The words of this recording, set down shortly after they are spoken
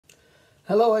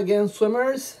Hello again,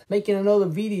 swimmers. Making another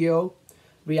video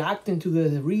reacting to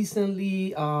the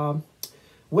recently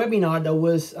webinar that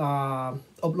was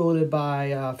uploaded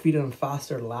by Fitter and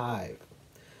Faster Live.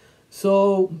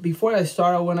 So before I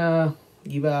start, I want to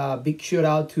give a big shout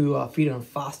out to Fitter and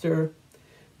Faster,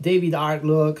 David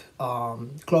Arklook,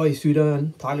 Chloe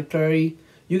Sutton, Tyler Clary.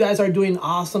 You guys are doing an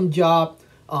awesome job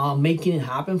making it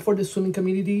happen for the swimming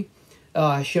community.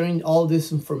 Sharing all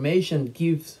this information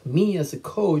gives me as a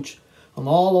coach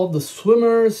all of the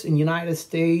swimmers in the United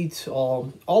States,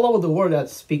 all over the world that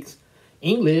speaks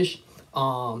English,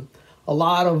 a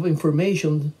lot of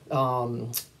information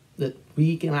that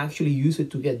we can actually use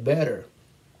it to get better.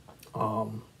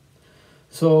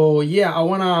 So yeah, I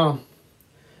wanna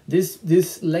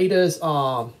this latest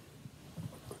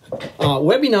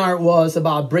webinar was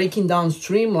about breaking down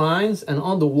streamlines and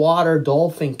underwater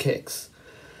dolphin kicks.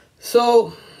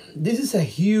 So this is a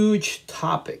huge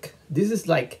topic. This is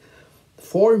like,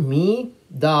 for me,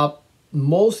 the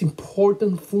most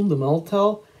important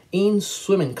fundamental in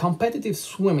swimming, competitive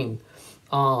swimming.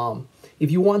 If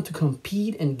you want to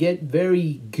compete and get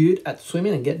very good at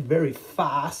swimming and get very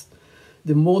fast,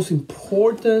 the most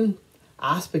important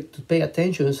aspect to pay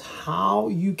attention is how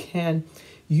you can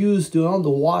use the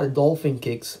underwater dolphin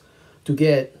kicks to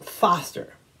get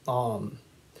faster.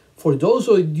 For those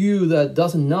of you that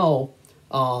doesn't know,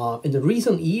 in the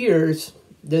recent years,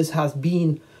 this has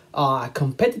been a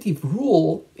competitive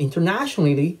rule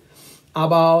internationally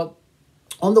about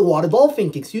underwater dolphin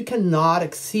kicks. You cannot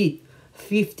exceed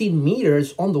 15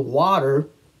 meters on the water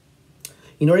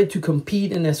in order to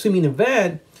compete in a swimming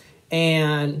event.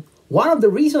 And one of the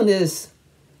reasons is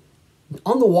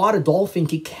underwater dolphin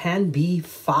kick can be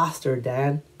faster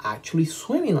than actually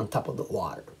swimming on top of the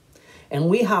water. And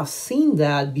we have seen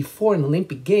that before in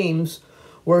Olympic Games,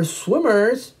 where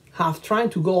swimmers have tried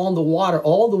to go on the water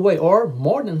all the way or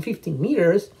more than 15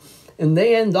 meters, and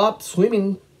they end up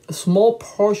swimming a small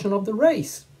portion of the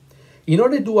race. In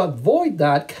order to avoid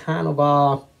that kind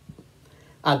of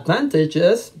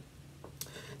advantages,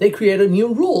 they created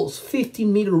new rules,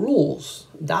 15-meter rules.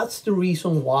 That's the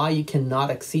reason why you cannot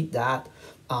exceed that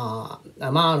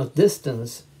amount of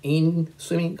distance in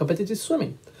swimming, competitive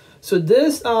swimming. So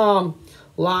this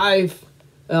live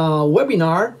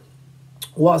webinar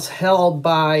was held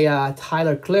by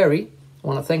Tyler Clary. I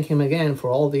want to thank him again for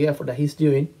all the effort that he's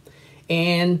doing.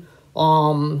 And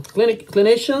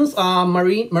clinicians,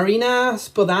 Marina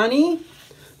Spadani.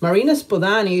 Marina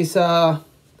Spadani is an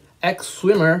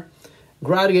ex-swimmer,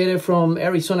 graduated from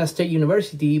Arizona State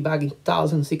University back in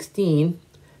 2016,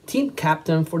 team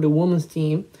captain for the women's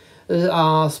team,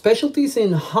 specialties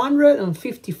in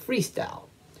 150 freestyle.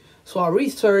 So I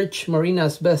researched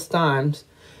Marina's best times,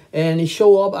 and it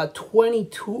showed up at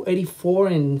 22.84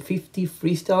 in 50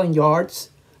 freestyle in yards,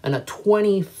 and a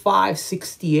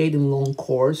 25.68 in long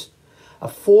course, a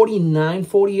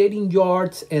 49.48 in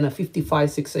yards, and a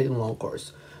 55.68 in long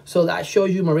course. So that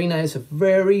shows you Marina is a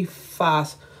very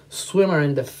fast swimmer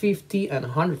in the 50 and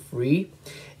 100 free.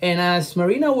 And as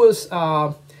Marina was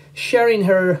sharing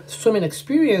her swimming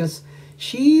experience,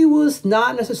 she was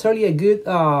not necessarily a good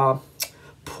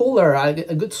puller,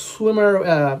 a good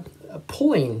swimmer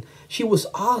pulling. She was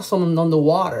awesome on the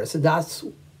water. So that's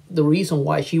the reason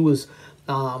why she was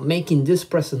making this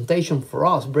presentation for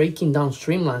us, breaking down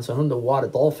streamlines on underwater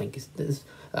dolphin. This is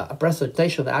a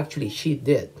presentation that actually she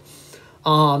did.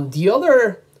 The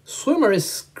other swimmer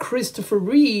is Christopher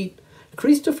Reed.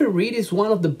 Christopher Reed is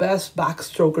one of the best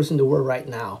backstrokers in the world right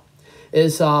now.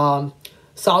 Is South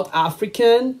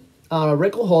African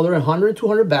record holder, 100,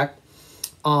 200 back.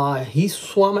 He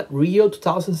swam at Rio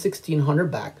 2016, 100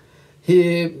 back.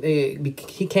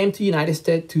 He came to the United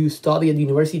States to study at the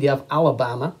University of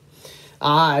Alabama.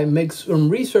 I made some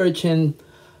research, and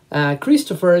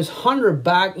Christopher's 100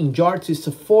 back in yards is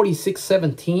a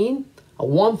 46.17, a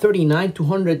 139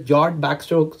 200 yard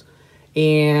backstroke.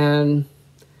 And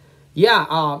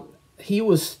yeah, he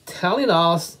was telling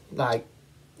us like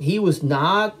he was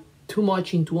not too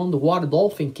much into underwater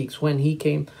dolphin kicks when he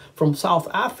came from South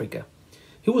Africa.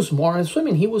 He was more in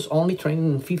swimming. He was only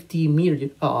training in 50 meter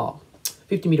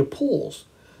pools.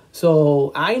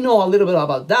 So I know a little bit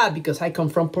about that because I come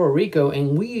from Puerto Rico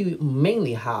and we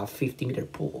mainly have 50-meter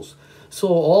pools. So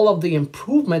all of the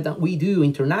improvement that we do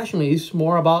internationally is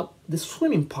more about the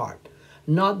swimming part,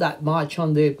 not that much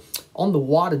on the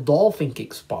water dolphin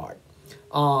kicks part.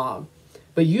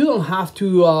 But you don't have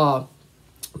to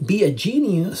be a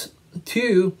genius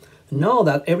to know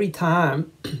that every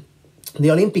time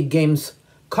the Olympic Games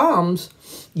comes,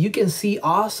 you can see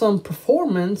awesome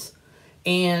performance,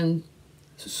 and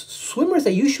swimmers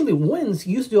that usually wins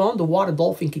use the underwater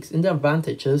dolphin kicks in their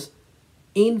advantages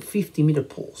in 50-meter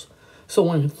pools. So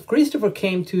when Christopher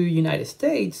came to United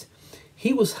States,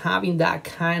 he was having that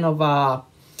kind of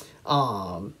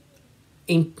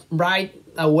right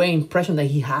away impression that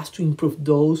he has to improve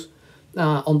those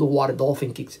underwater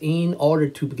dolphin kicks in order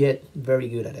to get very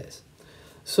good at this.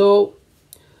 So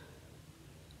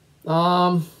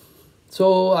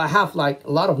so I have like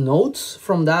a lot of notes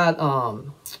from that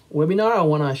webinar I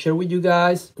want to share with you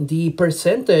guys. The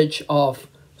percentage of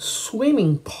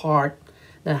swimming part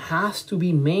that has to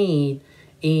be made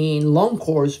in long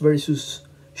course versus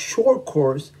short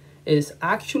course is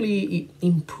actually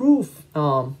improve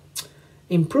the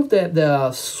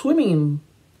swimming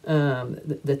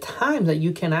the time that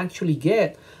you can actually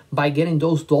get by getting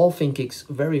those dolphin kicks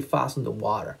very fast in the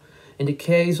water. In the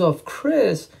case of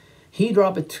Chris, he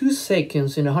dropped it 2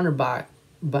 seconds in 100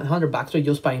 backstroke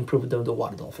just by improving the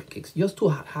water dolphin kicks. Just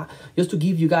to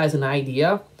give you guys an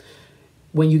idea,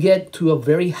 when you get to a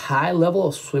very high level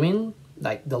of swimming,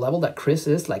 like the level that Chris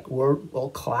is, like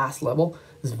world class level,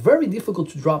 it's very difficult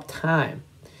to drop time.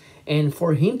 And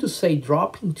for him to say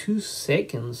dropping 2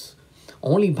 seconds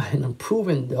only by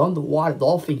improving the underwater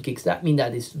dolphin kicks, that means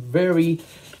that is very,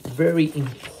 very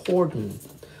important.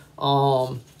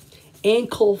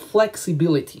 Ankle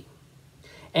flexibility.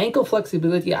 Ankle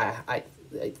flexibility, I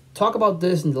talk about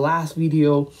this in the last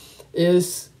video,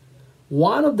 is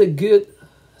one of the good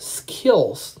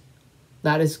skills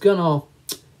that is gonna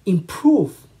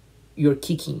improve your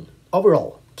kicking,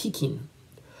 overall kicking.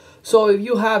 So if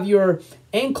you have your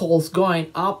ankles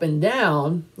going up and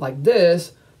down like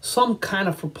this, some kind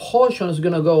of propulsion is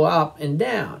gonna go up and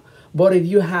down. But if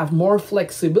you have more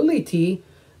flexibility,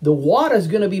 the water is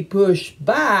gonna be pushed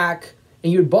back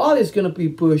and your body is gonna be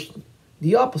pushed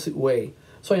the opposite way.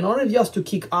 So in order just to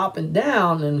kick up and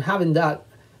down and having that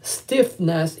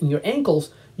stiffness in your ankles,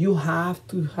 you have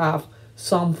to have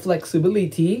some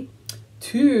flexibility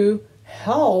to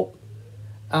help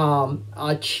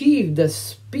achieve the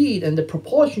speed and the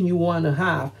propulsion you want to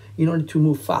have in order to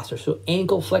move faster. So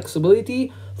ankle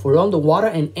flexibility for underwater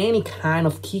and any kind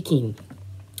of kicking.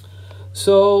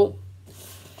 So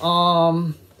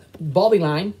bobby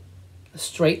line,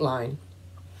 straight line,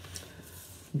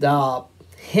 the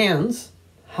hands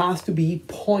has to be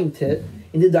pointed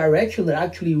in the direction that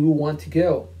actually we want to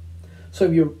go. So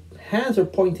if your hands are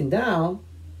pointing down,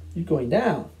 you're going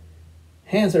down.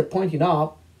 Hands are pointing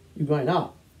up, you're going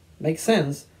up. Makes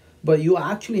sense, but you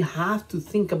actually have to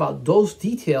think about those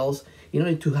details in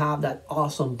order to have that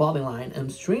awesome bobby line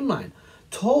and streamline.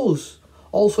 Toes,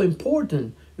 also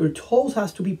important. Your toes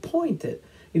has to be pointed.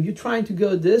 If you're trying to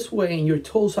go this way and your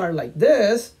toes are like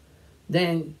this,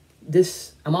 then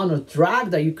this amount of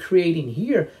drag that you're creating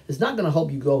here is not going to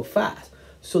help you go fast.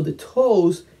 So the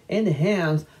toes and the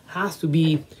hands has to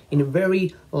be in a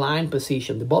very line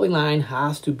position. The bobby line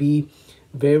has to be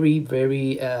very,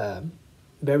 very,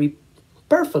 very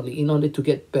perfectly in order to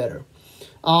get better.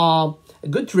 A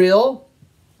good drill,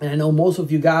 and I know most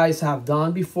of you guys have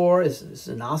done before, is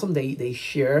an awesome, they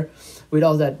share with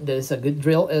us that there's a good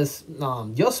drill, is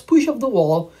just push up the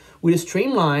wall with a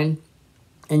streamline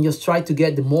and just try to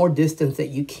get the more distance that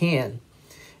you can,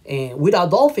 and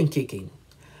without dolphin kicking.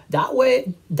 That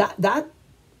way, that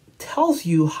tells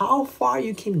you how far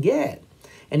you can get.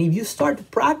 And if you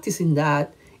start practicing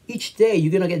that each day,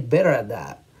 you're gonna get better at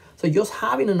that. So just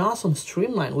having an awesome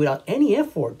streamline without any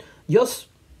effort, just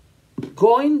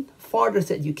going farthest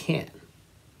that you can.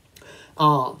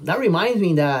 That reminds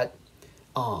me that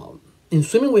in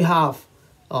swimming we have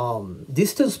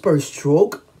distance per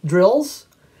stroke drills.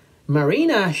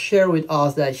 Marina shared with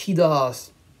us that she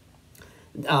does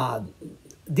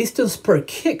distance per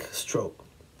kick stroke.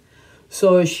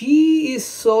 So she is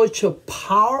such a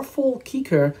powerful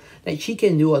kicker that she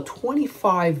can do a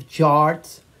 25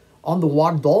 yards on the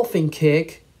water dolphin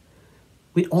kick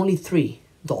with only 3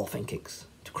 dolphin kicks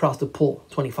to cross the pool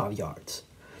 25 yards.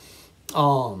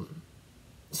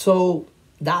 So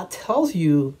that tells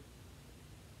you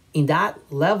in that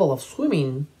level of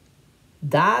swimming,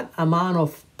 that amount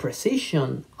of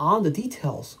precision on the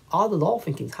details of the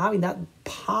dolphin kicks, having that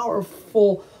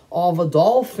powerful of a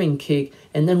dolphin kick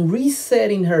and then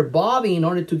resetting her body in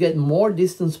order to get more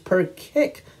distance per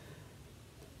kick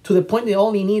to the point they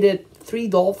only needed 3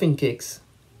 dolphin kicks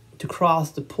to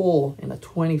cross the pool in a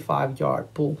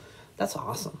 25-yard pool. That's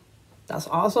awesome. That's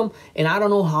awesome. And I don't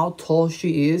know how tall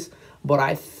she is, but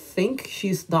I think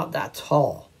she's not that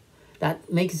tall.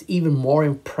 That makes it even more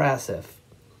impressive.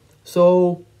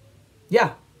 So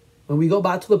yeah, when we go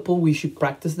back to the pool, we should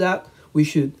practice that. We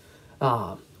should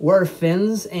wear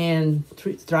fins and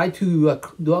try to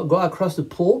go across the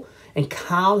pool and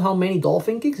count how many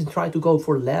dolphin kicks and try to go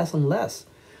for less and less.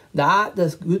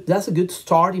 That's good. That's a good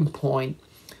starting point,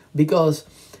 because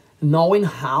knowing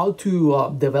how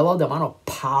to develop the amount of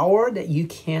power that you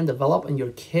can develop in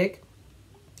your kick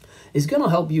is gonna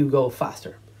help you go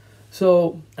faster.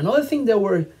 So another thing that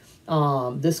we're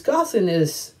discussing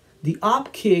is the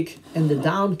up kick and the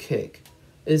down kick.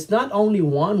 It's not only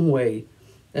one way.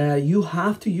 You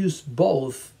have to use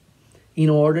both in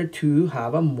order to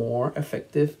have a more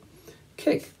effective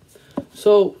kick.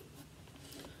 So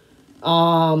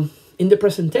in the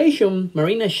presentation,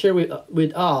 Marina shared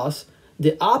with us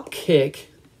the up kick.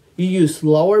 You use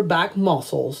lower back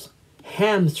muscles,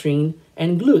 hamstring,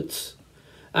 and glutes.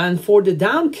 And for the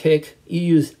down kick, you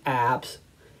use abs,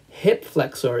 hip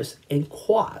flexors, and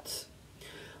quads.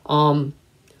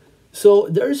 So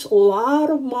there's a lot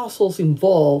of muscles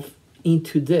involved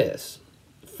into this.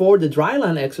 For the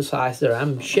dryland exercise that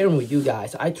I'm sharing with you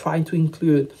guys, I try to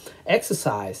include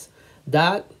exercise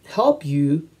that help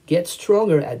you get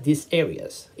stronger at these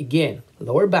areas. Again,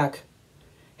 lower back,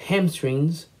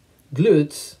 hamstrings,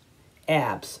 glutes,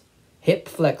 abs, hip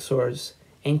flexors,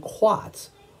 and quads.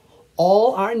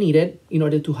 All are needed in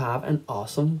order to have an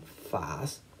awesome,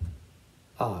 fast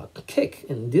kick.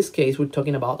 In this case, we're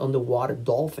talking about underwater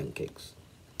dolphin kicks.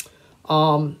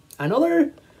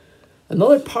 Another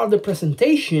part of the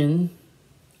presentation,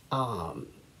 are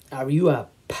you a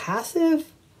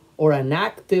passive or an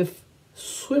active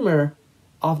swimmer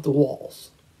off the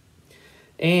walls?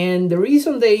 And the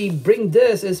reason they bring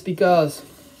this is because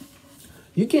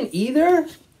you can either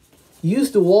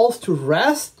use the walls to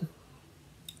rest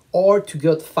or to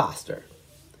get faster.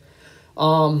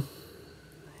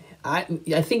 I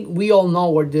think we all know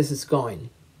where this is going.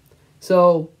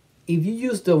 So if you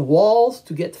use the walls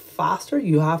to get faster,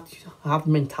 you have to have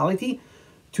mentality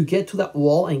to get to that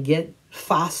wall and get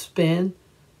fast spin,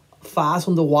 fast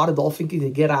on the water dolphin kick to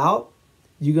get out.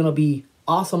 You're gonna be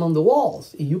awesome on the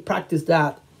walls. If you practice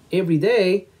that every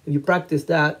day, if you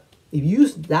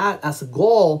use that as a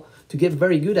goal to get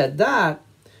very good at that,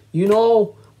 you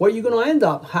know where you're gonna end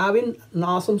up, having an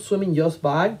awesome swimming just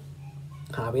by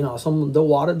having awesome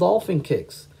underwater dolphin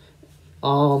kicks.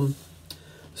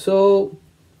 So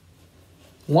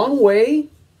one way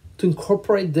to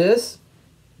incorporate this,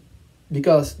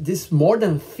 because this is more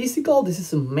than physical, this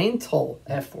is a mental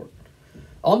effort.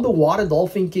 Underwater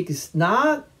dolphin kick is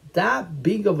not that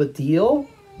big of a deal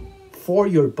for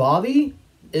your body.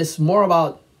 It's more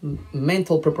about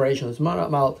mental preparation. It's more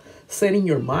about setting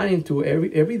your mind into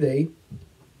every day,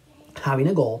 having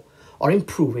a goal or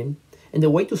improving. And the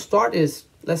way to start is,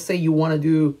 let's say you want to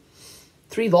do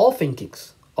 3 dolphin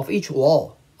kicks of each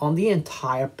wall on the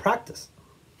entire practice.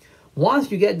 Once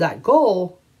you get that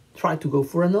goal, try to go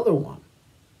for another one.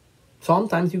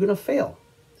 Sometimes you're going to fail.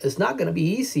 It's not going to be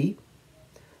easy.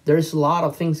 There's a lot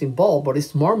of things involved, but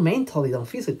it's more mentally than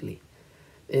physically.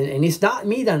 And it's not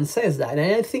me that says that.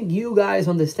 And I think you guys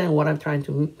understand what I'm trying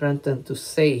to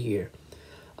say here.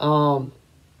 You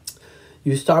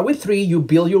start with 3, you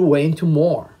build your way into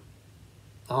more.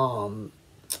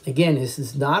 Again, this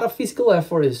is not a physical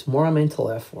effort, it's more a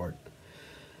mental effort.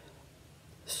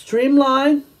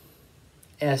 Streamline,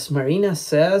 as Marina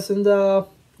says in the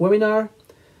webinar,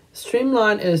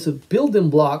 streamline is a building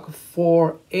block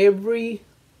for every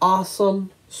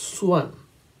awesome swim.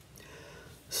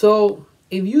 So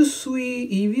if you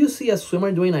see a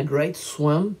swimmer doing a great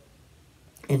swim,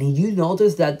 and you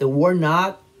notice that there were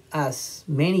not as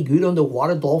many good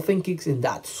underwater dolphin kicks in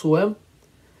that swim,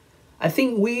 I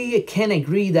think we can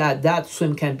agree that that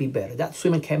swim can be better. That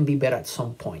swimmer can be better at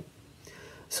some point.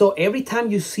 So every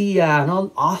time you see an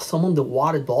awesome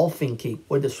underwater dolphin kick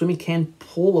where the swimmer can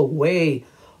pull away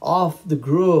off the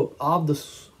group, of the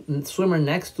swimmer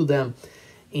next to them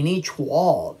in each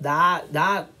wall,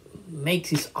 that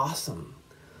makes it awesome.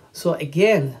 So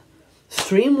again,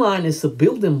 streamline is a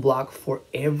building block for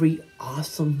every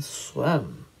awesome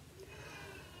swim.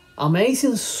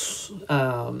 Amazing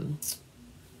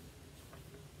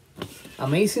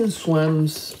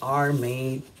swims are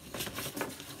made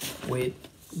with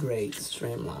great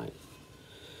streamline.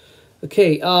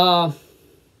 Okay,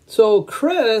 so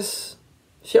Chris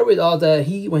shared with us that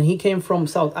when he came from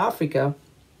South Africa,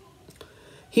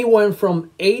 he went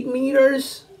from 8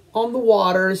 meters on the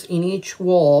waters in each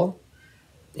wall,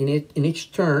 in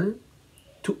each turn,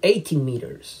 to 18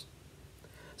 meters.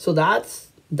 So that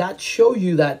shows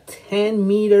you that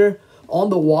 10-meter on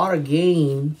the water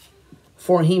gain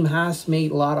for him has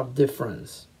made a lot of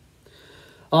difference.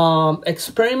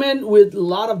 Experiment with a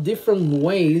lot of different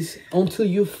ways until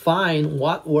you find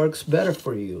what works better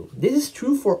for you. This is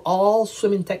true for all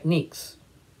swimming techniques.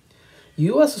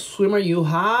 You as a swimmer, you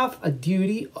have a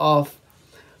duty of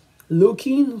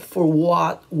looking for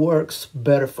what works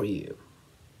better for you.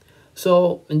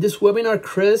 So in this webinar,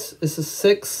 Chris is a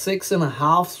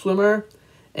 6.5 swimmer,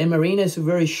 and Marina is a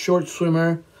very short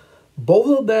swimmer.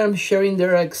 Both of them sharing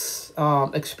their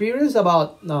experience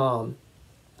about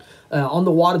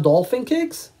underwater dolphin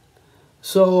kicks.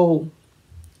 So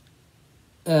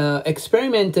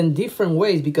experiment in different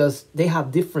ways because they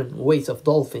have different ways of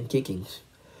dolphin kicking.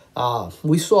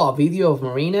 We saw a video of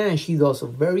Marina, and she does a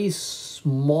very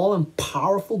small and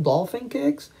powerful dolphin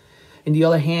kicks. On the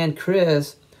other hand,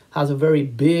 Chris has a very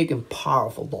big and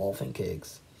powerful dolphin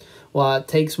kicks. Well, it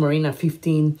takes Marina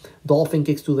 15 dolphin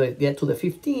kicks to get to the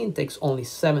 15, takes only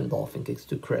 7 dolphin kicks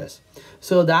to Chris.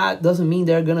 So that doesn't mean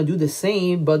they're gonna do the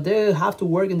same, but they have to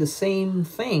work in the same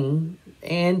thing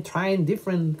and trying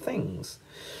different things.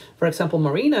 For example,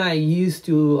 Marina used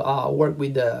to work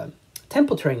with the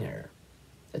tempo trainer.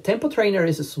 A tempo trainer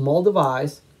is a small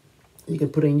device you can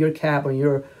put in your cap on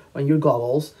your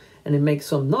goggles, and it makes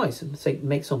some noise, it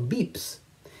makes some beeps.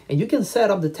 And you can set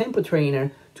up the tempo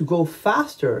trainer to go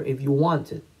faster if you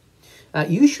want it.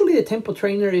 Usually a tempo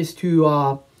trainer is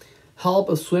to help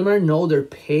a swimmer know their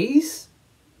pace.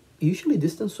 Usually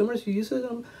distance swimmers use it,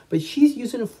 but she's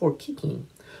using it for kicking.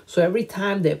 So every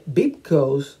time the beep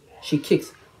goes, she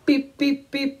kicks beep,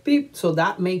 beep, beep, beep. So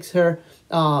that makes her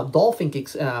dolphin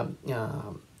kicks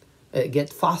get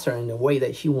faster in the way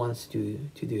that she wants to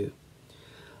do.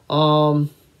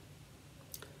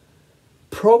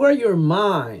 Program your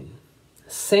mind.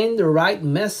 Send the right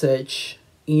message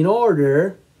in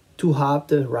order to have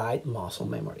the right muscle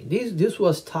memory. This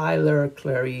was Tyler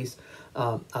Clary's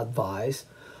advice.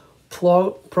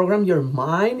 Program your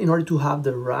mind in order to have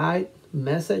the right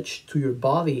message to your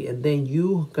body, and then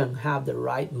you can have the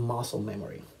right muscle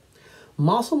memory.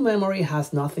 Muscle memory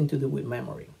has nothing to do with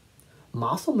memory.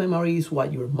 Muscle memory is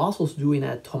what your muscles do in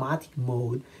automatic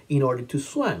mode in order to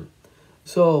swim.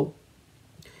 So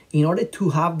in order to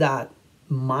have that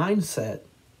mindset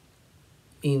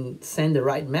in send the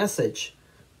right message,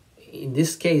 in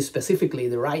this case specifically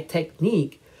the right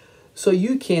technique, so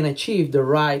you can achieve the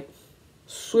right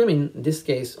swimming, in this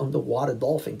case on the water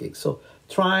dolphin kick. So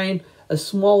trying a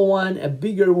small one, a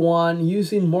bigger one,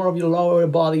 using more of your lower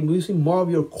body, using more of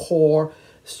your core,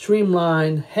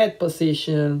 streamline, head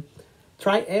position.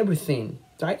 Try everything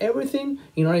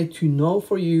in order to know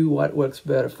for you what works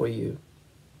better for you.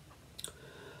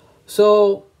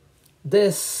 So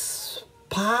the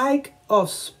spike of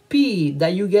speed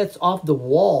that you get off the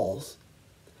walls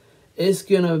is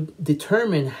gonna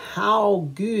determine how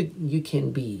good you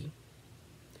can be.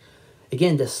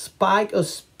 Again, the spike of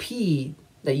speed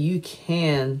that you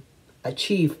can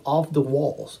achieve off the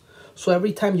walls. So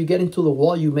every time you get into the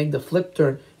wall, you make the flip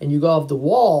turn and you go off the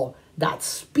wall, that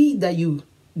speed that you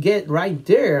get right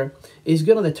there is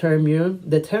gonna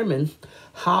determine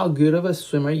how good of a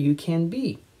swimmer you can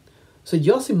be. So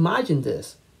just imagine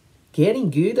this.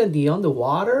 Getting good at the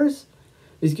underwaters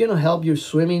is gonna help your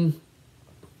swimming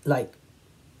like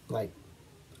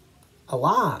a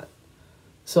lot.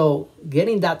 So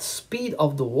getting that speed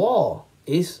of the wall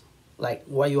is like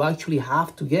what you actually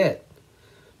have to get.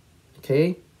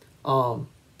 Okay?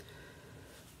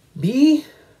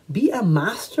 Be a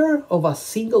master of a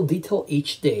single detail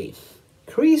each day.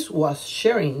 Chris was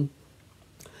sharing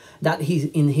that he's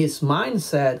in his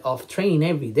mindset of training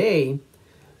every day.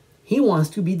 He wants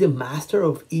to be the master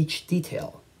of each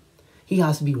detail. He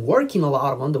has been working a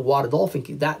lot on the water dolphin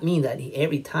kick. That means that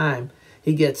every time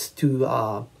he gets to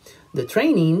the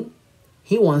training,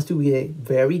 he wants to be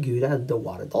very good at the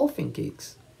water dolphin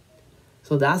kicks.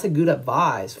 So that's a good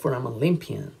advice for an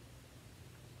Olympian.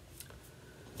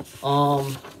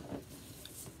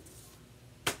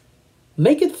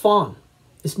 Make it fun.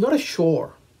 It's not a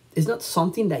chore. It's not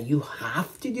something that you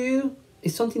have to do.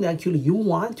 It's something that actually you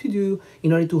want to do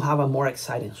in order to have a more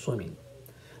exciting swimming.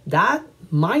 That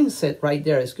mindset right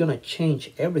there is going to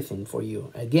change everything for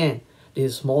you. Again,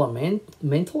 this is more a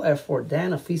mental effort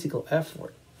than a physical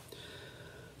effort.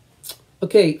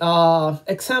 Okay,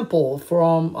 example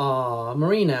from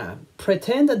Marina.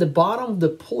 Pretend that the bottom of the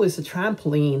pool is a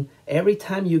trampoline. Every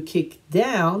time you kick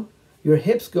down, your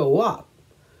hips go up.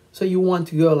 So you want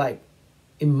to go like,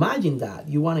 imagine that.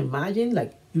 You want to imagine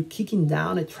like you're kicking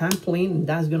down a trampoline, and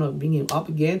that's going to bring you up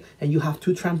again. And you have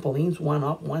two trampolines, one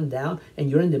up, one down, and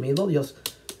you're in the middle,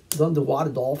 just done the water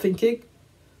dolphin kick.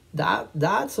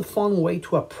 That's a fun way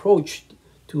to approach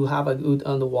to have a good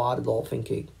underwater dolphin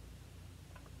kick.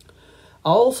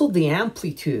 Also, the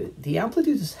amplitude. The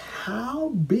amplitude is how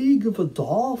big of a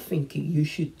dolphin kick you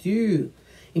should do.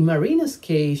 In Marina's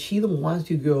case, she don't want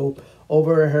to go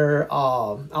over her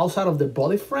outside of the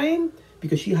body frame,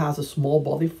 because she has a small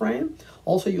body frame.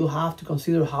 Also, you have to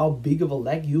consider how big of a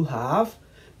leg you have.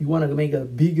 You want to make a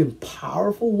big and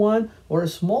powerful one, or a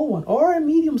small one, or a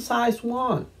medium-sized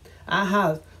one. I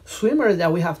have swimmers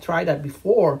that we have tried that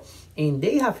before, and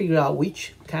they have figured out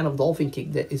which kind of dolphin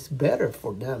kick that is better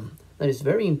for them. That is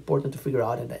very important to figure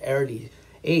out at the early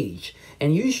age.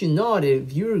 And you should know that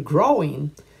if you're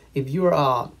growing, if you're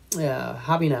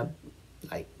having a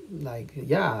like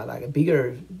a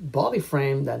bigger body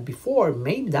frame than before,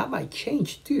 maybe that might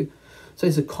change too. So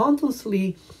it's a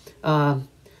constantly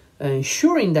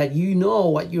ensuring that you know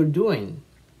what you're doing.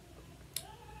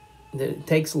 It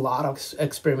takes a lot of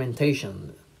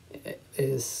experimentation.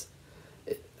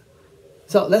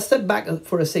 So let's step back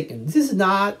for a second. This is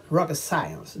not rocket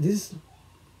science.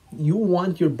 You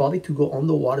want your body to go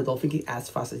underwater dolphin as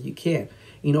fast as you can.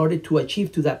 In order to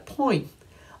achieve to that point,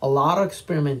 a lot of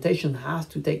experimentation has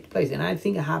to take place. And I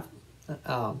think I have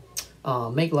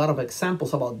make a lot of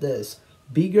examples about this.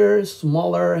 Bigger,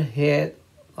 smaller head,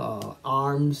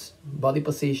 arms, body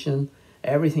position,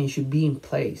 everything should be in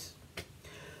place.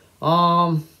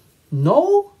 Know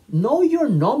your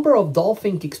number of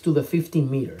dolphin kicks to the 15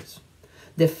 meters.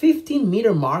 The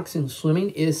 15-meter marks in swimming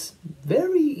is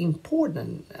very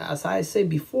important. As I said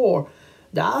before,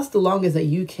 that's the longest that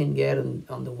you can get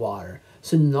on the water.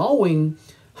 So knowing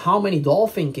how many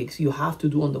dolphin kicks you have to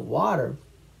do on the water,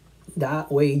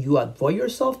 that way you avoid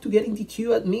yourself to getting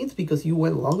DQ at meets because you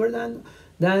went longer than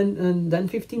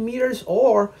 15 meters.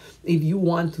 Or if you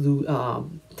want to do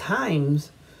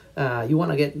times, you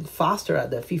want to get faster at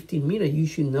the 15 meter, you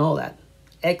should know that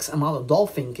X amount of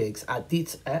dolphin kicks at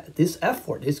this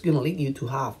effort is going to lead you to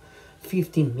have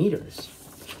 15 meters.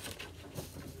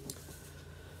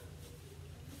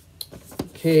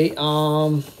 Okay,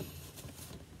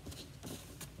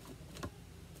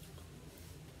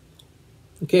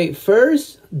 okay,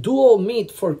 first dual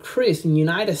meet for Chris in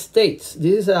United States.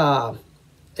 This is a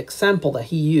example that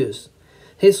he used.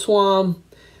 He swam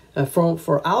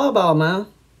for Alabama,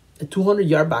 a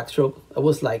 200-yard backstroke. It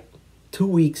was like 2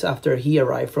 weeks after he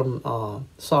arrived from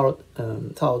South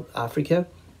Africa.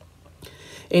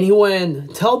 And he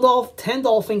went 10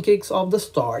 dolphin kicks off the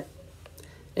start,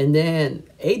 and then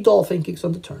 8 dolphin kicks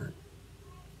on the turn,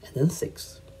 and then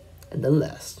 6, and then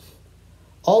less,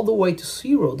 all the way to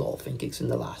 0 dolphin kicks in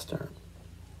the last turn.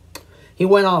 He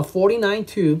went on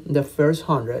 49.2 in the first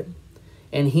 100,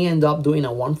 and he ended up doing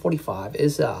a 145.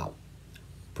 It's a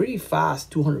pretty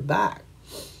fast 200 back.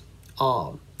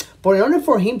 But in order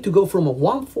for him to go from a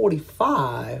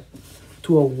 145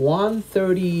 to a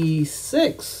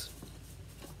 136,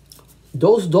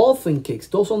 those dolphin kicks,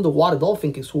 those underwater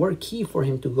dolphin kicks, were key for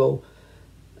him to go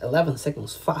 11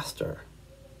 seconds faster.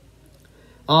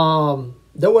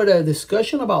 There were a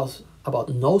discussion about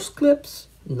nose clips,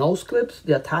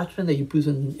 the attachment that you put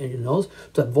in your nose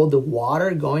to avoid the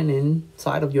water going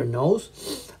inside of your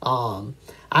nose.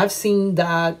 I've seen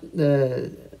that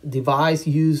device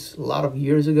used a lot of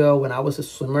years ago when I was a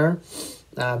swimmer.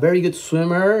 A very good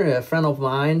swimmer, a friend of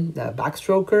mine, a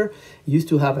backstroker, used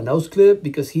to have a nose clip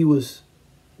because he was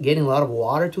getting a lot of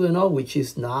water to the nose, which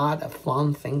is not a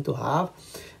fun thing to have.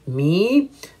 Me,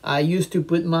 I used to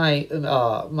put my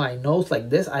my nose like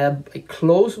this. I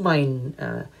close my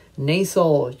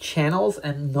nasal channels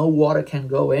and no water can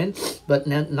go in, but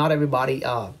not everybody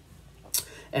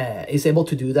is able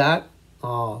to do that.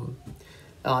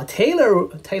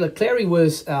 Taylor Clary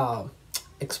was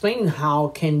explaining how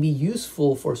it can be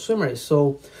useful for swimmers.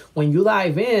 So when you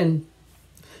dive in,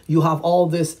 you have all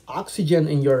this oxygen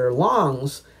in your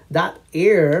lungs. That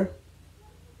air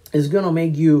is gonna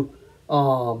make you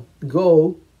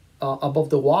go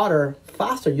above the water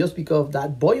faster, just because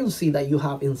that buoyancy that you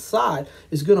have inside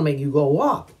is gonna make you go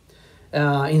up.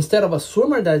 Instead of a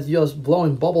swimmer that's just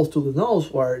blowing bubbles to the nose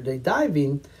where they dive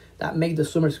in, that make the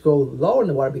swimmers go lower in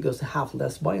the water because they have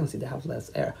less buoyancy, they have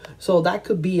less air. So that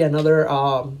could be another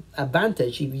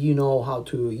advantage if you know how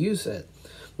to use it.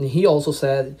 And he also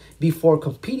said before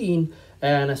competing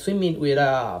and swimming with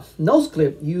a nose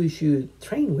clip, you should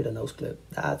train with a nose clip.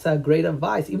 That's a great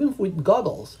advice, even with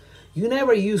goggles. You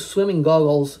never use swimming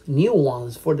goggles, new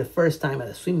ones, for the first time at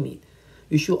a swim meet.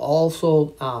 You should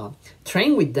also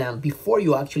train with them before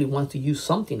you actually want to use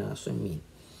something at a swim meet.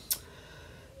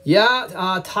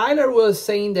 Yeah, Tyler was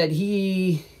saying that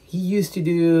he used to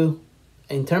do,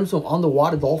 in terms of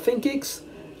underwater dolphin kicks,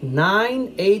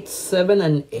 9, 8, 7,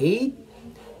 and 8.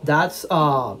 That's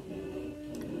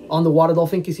underwater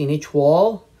dolphin kicks in each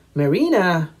wall.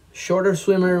 Marina, shorter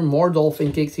swimmer, more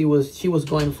dolphin kicks. She was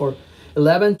going for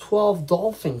 11, 12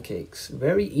 dolphin kicks.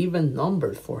 Very even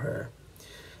numbers for her.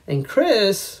 And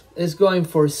Chris is going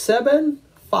for 7,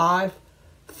 5,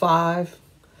 5.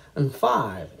 and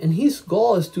 5. And his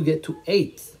goal is to get to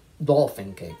 8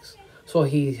 dolphin cakes. So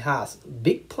he has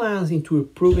big plans into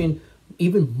improving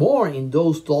even more in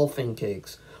those dolphin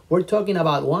cakes. We're talking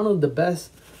about one of the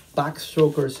best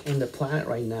backstrokers in the planet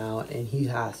right now, and he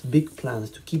has big plans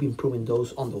to keep improving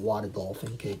those underwater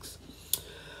dolphin cakes.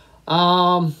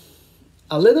 A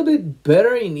little bit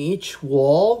better in each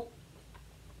wall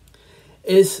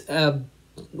is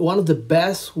one of the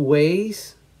best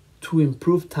ways to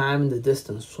improve time in the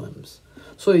distance swims.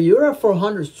 So if you're a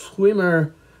 400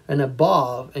 swimmer and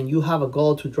above and you have a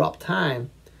goal to drop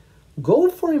time, go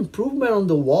for improvement on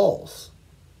the walls.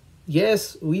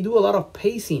 Yes, we do a lot of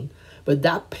pacing, but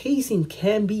that pacing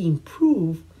can be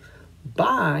improved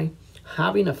by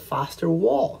having a faster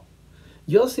wall.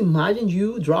 Just imagine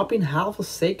you dropping half a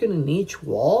second in each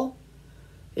wall.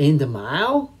 In the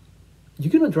mile,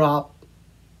 you're gonna drop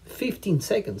 15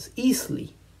 seconds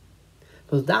easily.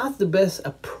 Because that's the best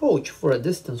approach for a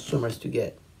distance swimmers to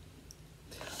get.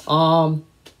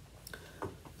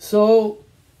 So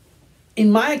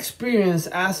in my experience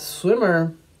as a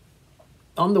swimmer,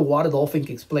 underwater dolphin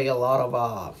kicks play a lot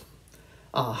of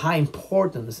high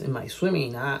importance in my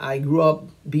swimming. I grew up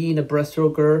being a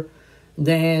breaststroker,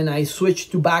 then I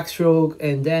switched to backstroke,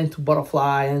 and then to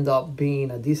butterfly. I ended up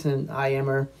being a decent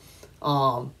IMer.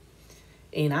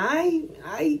 And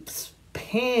I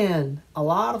spend a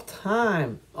lot of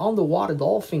time on the water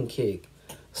dolphin kick.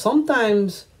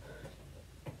 Sometimes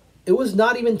it was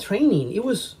not even training. It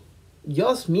was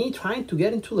just me trying to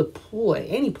get into the pool,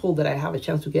 any pool that I have a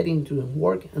chance to get into and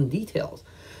work on details.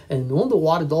 And on the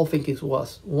water dolphin kicks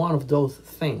was one of those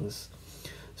things.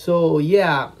 So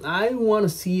yeah, I want to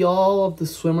see all of the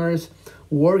swimmers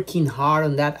working hard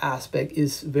on that aspect.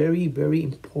 Is very, very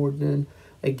important.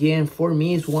 Again, for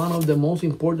me, it's one of the most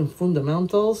important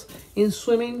fundamentals in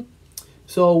swimming.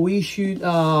 So we should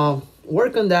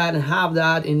work on that and have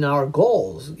that in our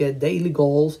goals, get daily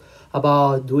goals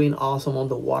about doing awesome on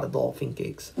the water dolphin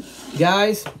kicks.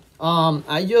 Guys,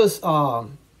 I just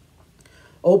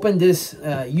opened this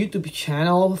YouTube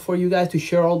channel for you guys to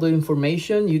share all the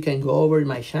information. You can go over to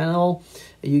my channel.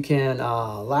 You can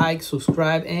like,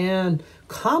 subscribe, and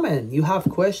comment. You have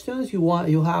questions, you want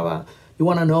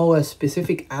to know a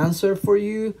specific answer for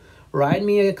you, write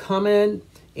me a comment,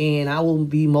 and I will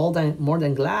be more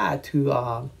than glad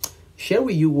to share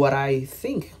with you what I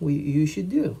think you should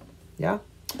do. Yeah.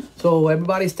 So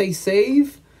everybody stay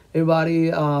safe.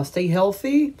 Everybody stay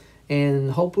healthy,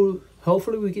 and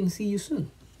hopefully we can see you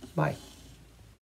soon. Bye.